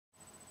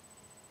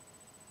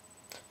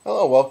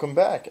Hello, welcome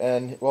back,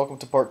 and welcome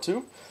to part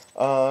two.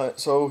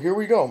 So here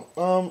we go.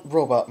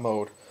 Robot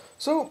mode.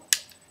 So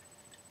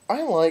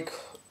I like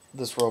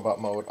this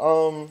robot mode.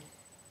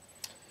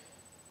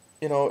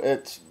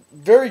 It's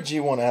very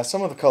G1S.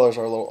 Some of the colors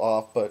are a little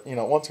off, but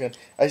once again,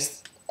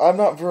 I'm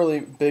not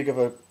really big of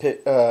a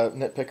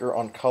nitpicker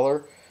on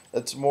color.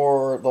 It's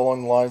more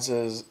along the lines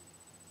is,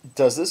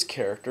 does this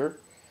character,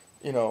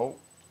 you know,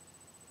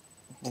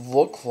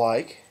 look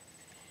like,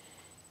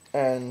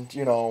 and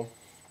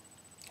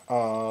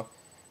uh,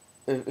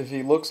 if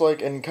he looks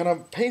like and kind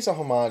of pays a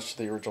homage to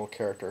the original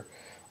character.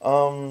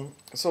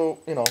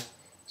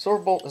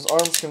 Silverbolt, his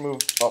arms can move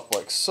up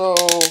like so.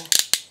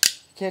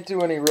 He can't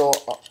do any real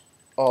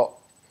all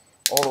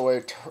the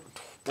way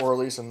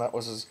twirlies, and that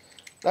was his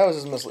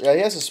missile. Yeah, he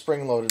has a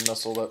spring-loaded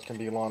missile that can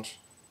be launched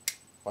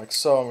like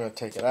so. I'm gonna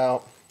take it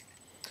out.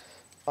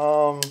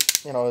 Um,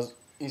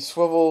 he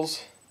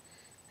swivels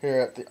here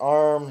at the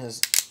arm.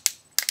 His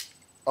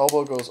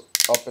elbow goes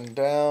up and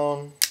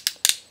down.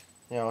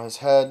 His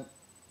head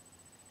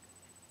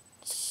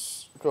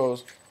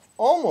goes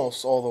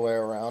almost all the way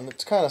around.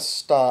 It's kind of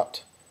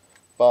stopped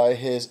by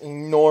his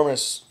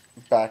enormous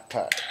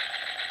backpack.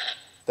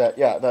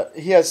 That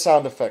he has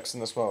sound effects in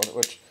this mode,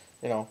 which,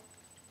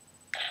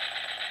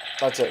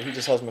 that's it. He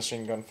just has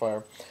machine gun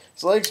fire.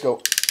 His legs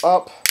go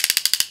up.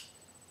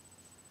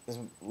 His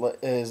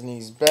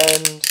knees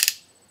bend.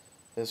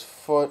 His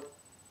foot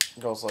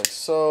goes like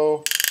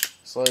so.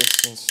 His legs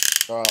can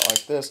go out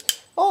like this.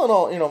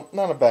 All in all,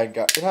 not a bad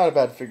guy. Not a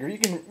bad figure. You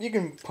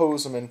can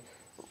pose him in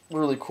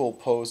really cool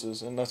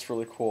poses, and that's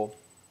really cool.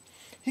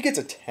 He gets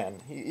a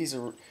 10. He's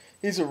a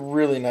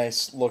really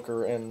nice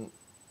looker in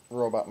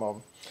robot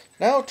mode.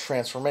 Now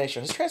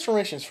transformation. His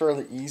transformation is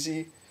fairly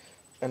easy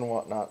and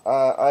whatnot.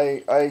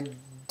 I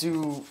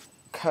do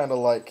kind of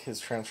like his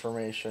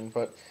transformation,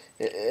 but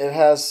I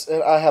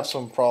have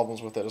some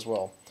problems with it as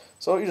well.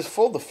 So you just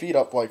fold the feet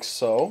up like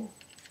so.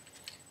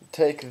 You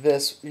take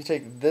this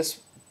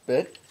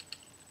bit,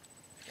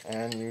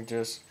 and you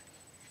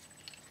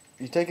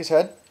take his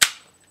head,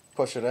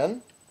 push it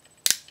in,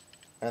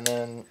 and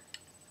then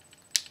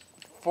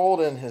fold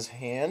in his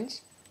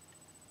hands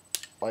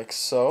like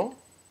so.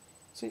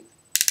 See?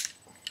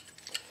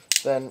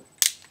 Then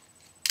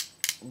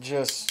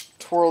just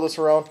twirl this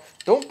around.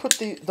 Don't put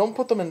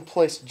them in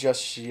place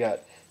just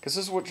yet, because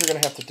this is what you're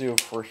gonna have to do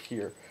for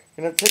here.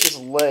 You're gonna take his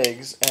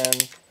legs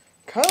and,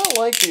 kind of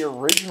like the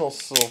original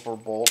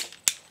Silverbolt,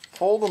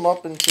 fold them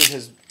up into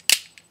his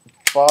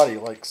body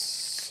like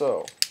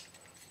so.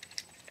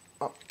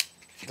 Oh,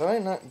 did I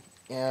not?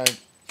 Yeah,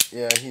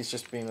 he's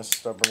just being a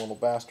stubborn little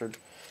bastard.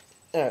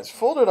 Yeah, it's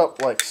folded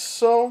up like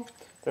so.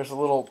 There's a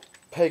little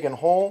pagan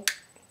hole.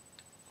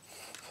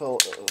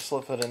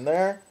 Slip it in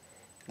there.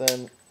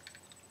 Then,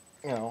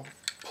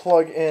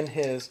 plug in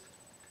his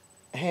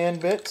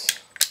hand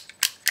bits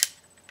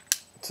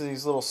to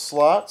these little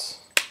slots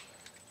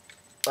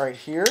right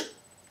here.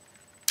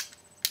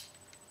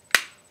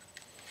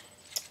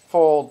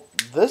 Fold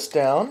this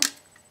down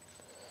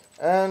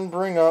and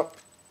bring up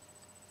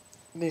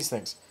these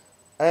things.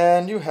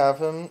 And you have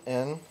him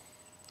in,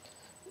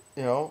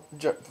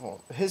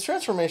 his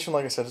transformation,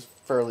 like I said, is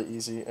fairly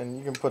easy, and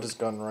you can put his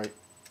gun right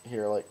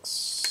here, like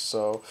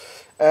so.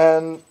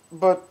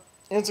 But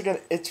once again,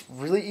 it's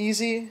really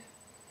easy.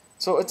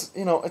 So it's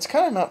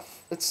kind of not,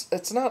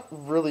 it's not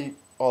really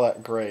all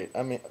that great.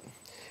 I mean,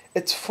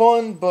 it's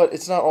fun, but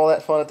it's not all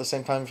that fun at the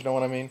same time, if you know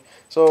what I mean.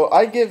 So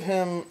I give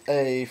him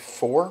a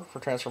 4 for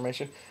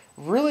transformation.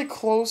 Really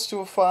close to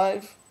a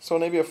 5, so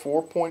maybe a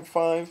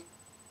 4.5.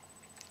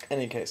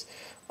 Any case.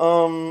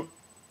 Now,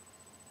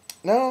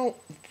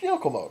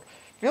 vehicle mode.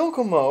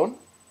 Vehicle mode,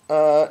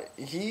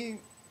 he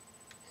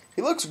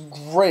looks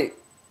great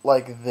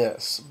like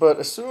this, but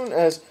as soon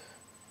as,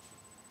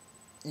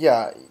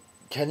 yeah,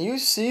 can you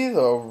see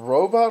the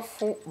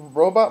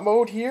robot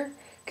mode here?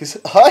 Because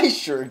I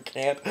sure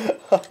can't.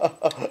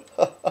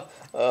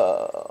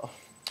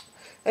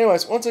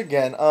 Anyways, once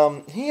again,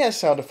 he has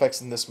sound effects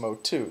in this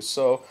mode too,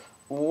 so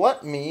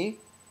let me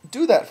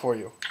do that for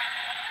you.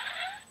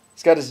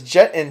 He's got his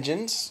jet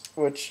engines,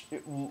 which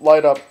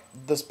light up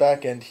this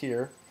back end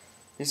here.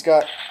 He's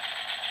got,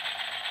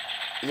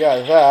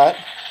 that.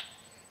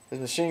 His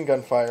machine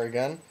gun fire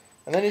again.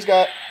 And then he's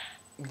got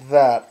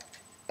that.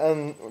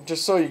 And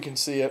just so you can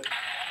see it,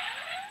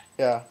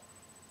 yeah.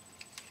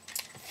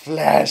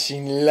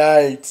 Flashing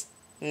lights.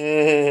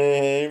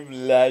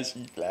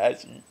 Flashy,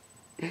 flashy.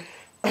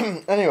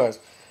 Anyways,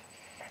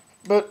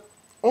 but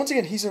once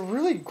again, he's a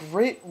really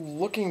great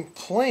looking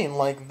plane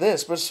like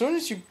this, but as soon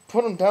as you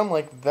put him down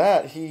like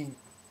that, he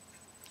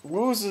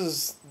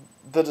loses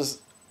the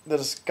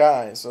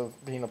disguise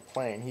of being a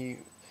plane.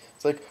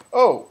 It's like,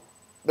 oh,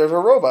 there's a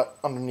robot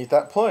underneath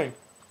that plane.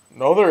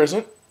 No, there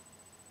isn't.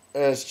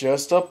 It's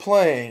just a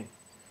plane.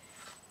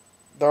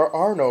 There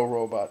are no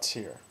robots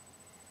here.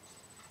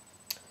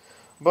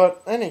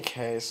 But any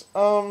case,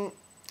 so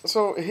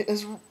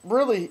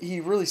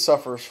he really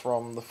suffers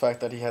from the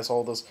fact that he has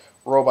all this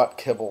robot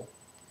kibble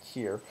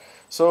here.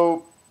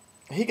 So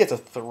he gets a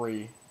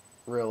 3,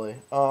 really.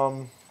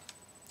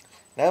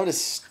 Now to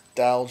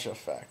nostalgia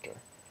factor.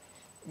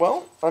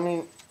 Well, I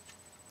mean,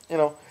 you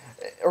know,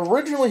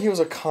 originally he was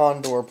a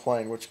Condor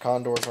plane, which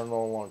Condors are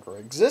no longer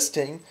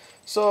existing.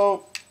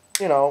 So,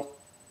 you know,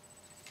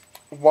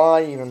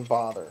 why even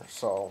bother?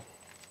 So,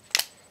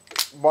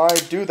 why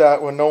do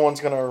that when no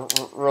one's gonna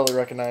really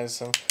recognize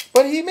him?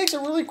 But he makes a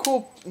really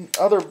cool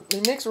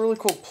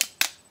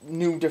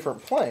new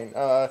different plane.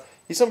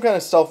 He's some kind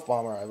of stealth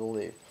bomber, I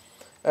believe.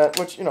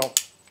 Which, you know,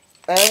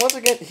 and once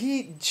again,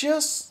 he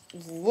just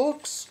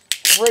looks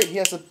great. He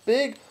has the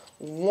big,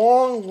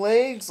 long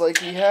legs like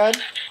he had.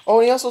 Oh,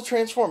 he also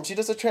transforms. He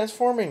does a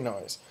transforming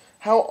noise.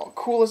 How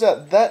cool is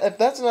that? If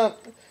that's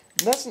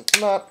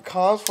not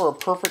cause for a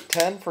perfect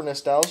 10 for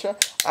nostalgia,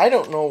 I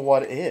don't know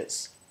what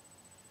is.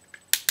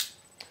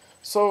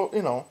 So,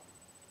 you know,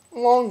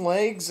 long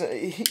legs.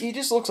 He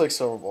just looks like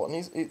Silverbolt,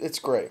 and it's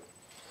great.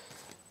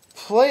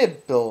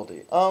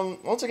 Playability.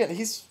 Once again,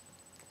 he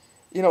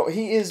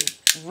is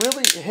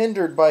really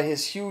hindered by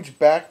his huge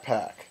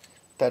backpack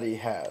that he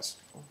has.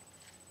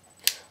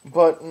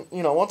 But,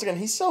 you know, once again,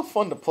 he's still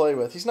fun to play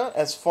with. He's not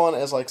as fun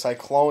as, like,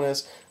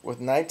 Cyclonus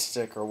with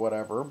Nightstick or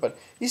whatever, but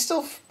he's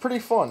still pretty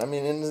fun. I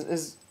mean, and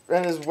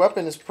his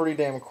weapon is pretty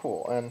damn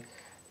cool. And,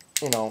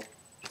 you know,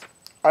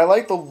 I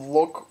like the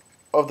look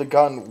of the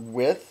gun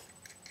with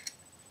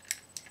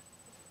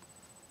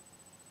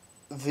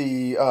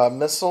the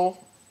missile,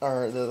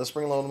 or the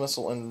spring-loaded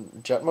missile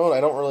in jet mode.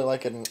 I don't really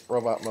like it in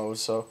robot mode,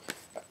 so,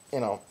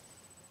 you know.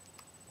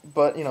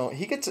 But, you know,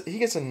 he gets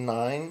a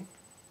 9.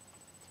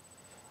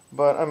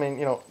 But, I mean,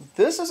 you know,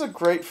 this is a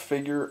great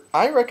figure.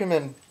 I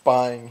recommend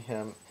buying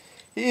him.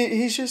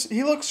 He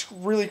looks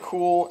really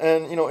cool,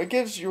 and, you know, it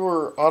gives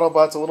your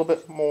Autobots a little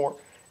bit more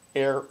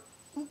air.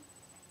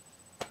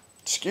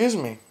 Excuse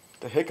me,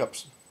 the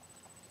hiccups.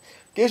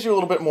 Gives you a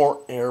little bit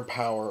more air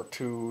power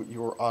to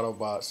your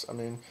Autobots. I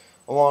mean,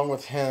 along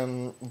with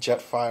him,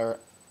 Jetfire,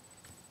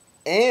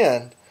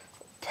 and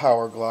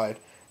Power Glide,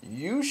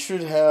 you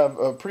should have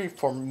a pretty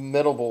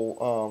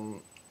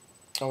formidable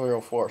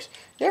aerial force.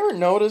 You ever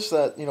notice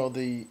that, you know,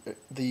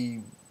 the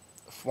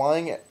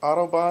flying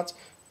Autobots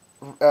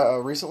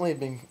recently have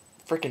been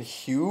freaking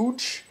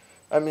huge?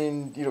 I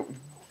mean, you know,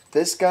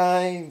 this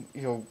guy,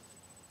 you know,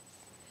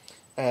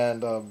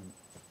 and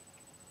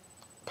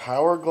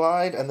Power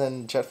Glide, and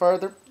then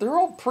Jetfire, they're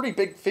all pretty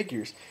big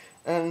figures.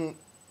 And,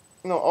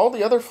 you know, all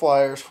the other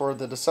flyers for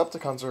the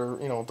Decepticons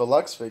are, you know,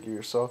 deluxe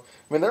figures. So,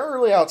 I mean, they're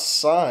really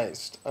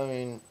outsized. I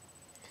mean,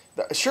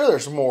 sure,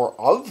 there's more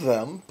of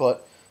them,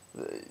 but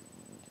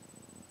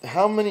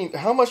how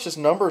much does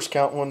numbers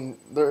count when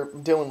they're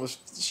dealing with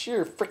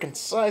sheer freaking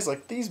size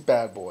like these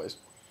bad boys?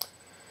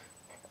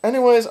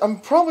 Anyways, I'm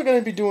probably going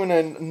to be doing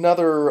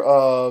another,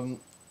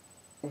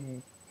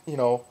 you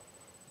know,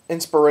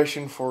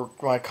 inspiration for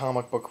my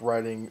comic book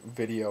writing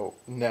video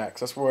next.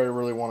 That's what I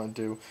really want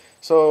to do.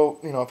 So,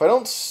 you know, if I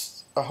don't,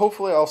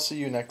 hopefully I'll see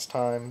you next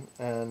time,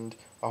 and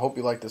I hope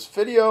you liked this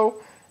video,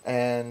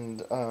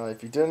 and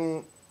if you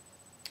didn't,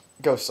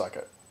 go suck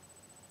it.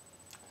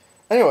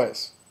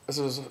 Anyways, this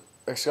is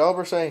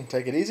Excalibur saying,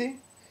 take it easy.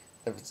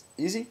 If it's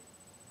easy,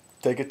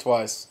 take it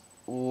twice.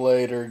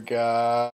 Later, guys.